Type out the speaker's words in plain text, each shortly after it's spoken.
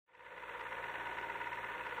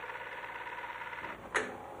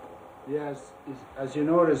Yes, as you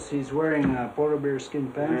notice, he's wearing polar bear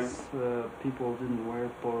skin pants. People didn't wear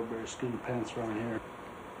polar bear skin pants around here.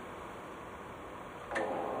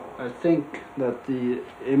 I think that the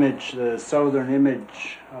image, the southern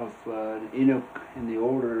image of Inuk in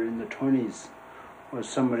the 20s, was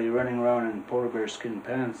somebody running around in polar bear skin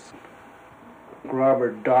pants.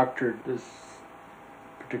 Robert doctored this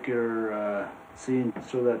particular scene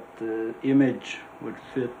so that the image would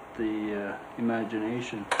fit the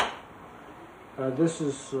imagination. This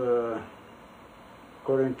is,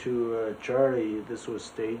 according to Charlie, this was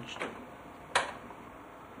staged.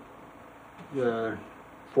 The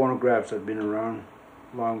phonographs had been around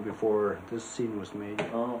long before this scene was made.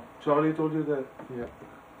 Oh, Charlie told you that? Yeah.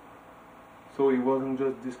 So he wasn't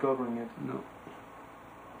just discovering it? No.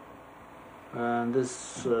 And this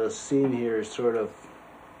scene here is sort of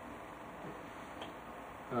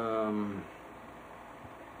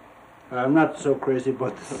I'm not so crazy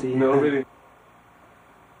about the scene. No, really?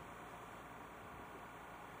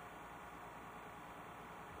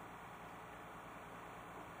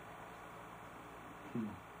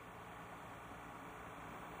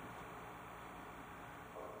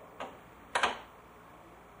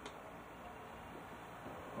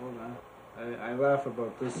 Hold on. I laugh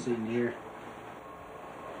about this scene here.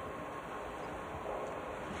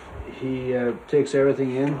 He takes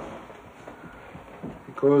everything in,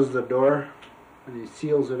 he closes the door, and he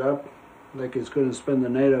seals it up like he's going to spend the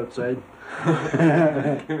night outside.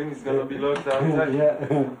 You mean he's going to be locked outside?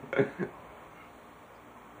 Yeah.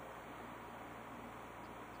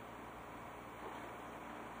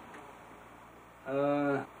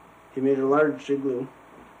 He made a large igloo.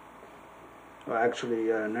 Well, actually,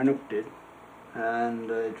 Nanook did, and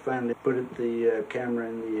it finally put the camera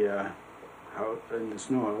in the house, in the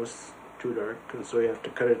snow house. Too dark, and so you have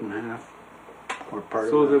to cut it in half, or part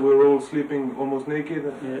so of it. that we're all sleeping almost naked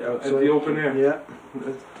at the open air. Yeah.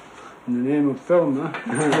 In the name of film, huh?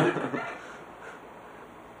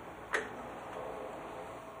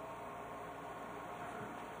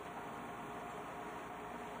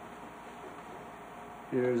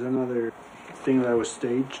 Here's another thing that was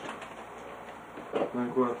staged.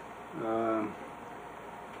 Like what?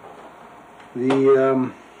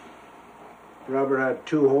 Robert had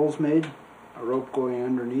 2 holes made, a rope going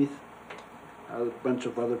underneath, a bunch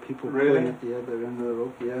of other people pulling at the other end of the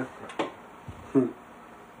rope, yeah.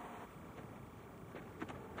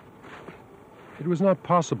 It was not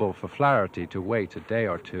possible for Flaherty to wait a day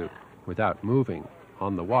or two without moving,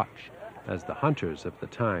 on the watch, as the hunters of the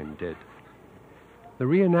time did. The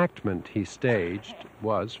reenactment he staged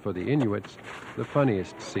was, for the Inuits, the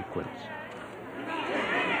funniest sequence.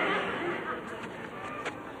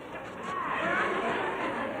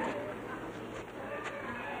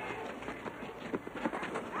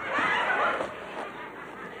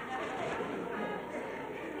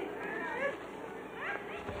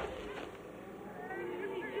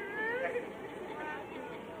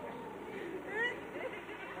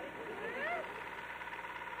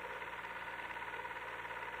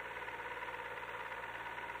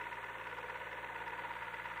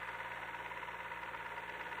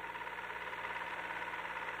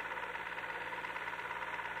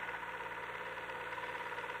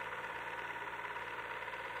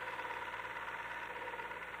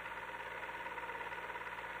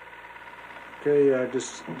 Okay,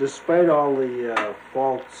 despite all the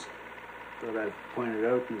faults that I've pointed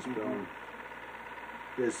out in this film,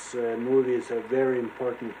 this movie is a very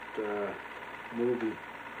important movie,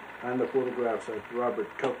 and the photographs that Robert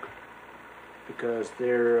took, because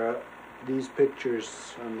these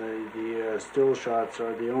pictures and the still shots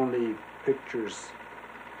are the only pictures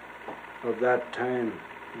of that time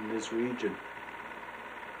in this region.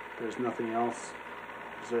 There's nothing else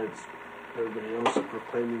besides everybody else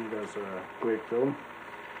proclaiming it as a great film.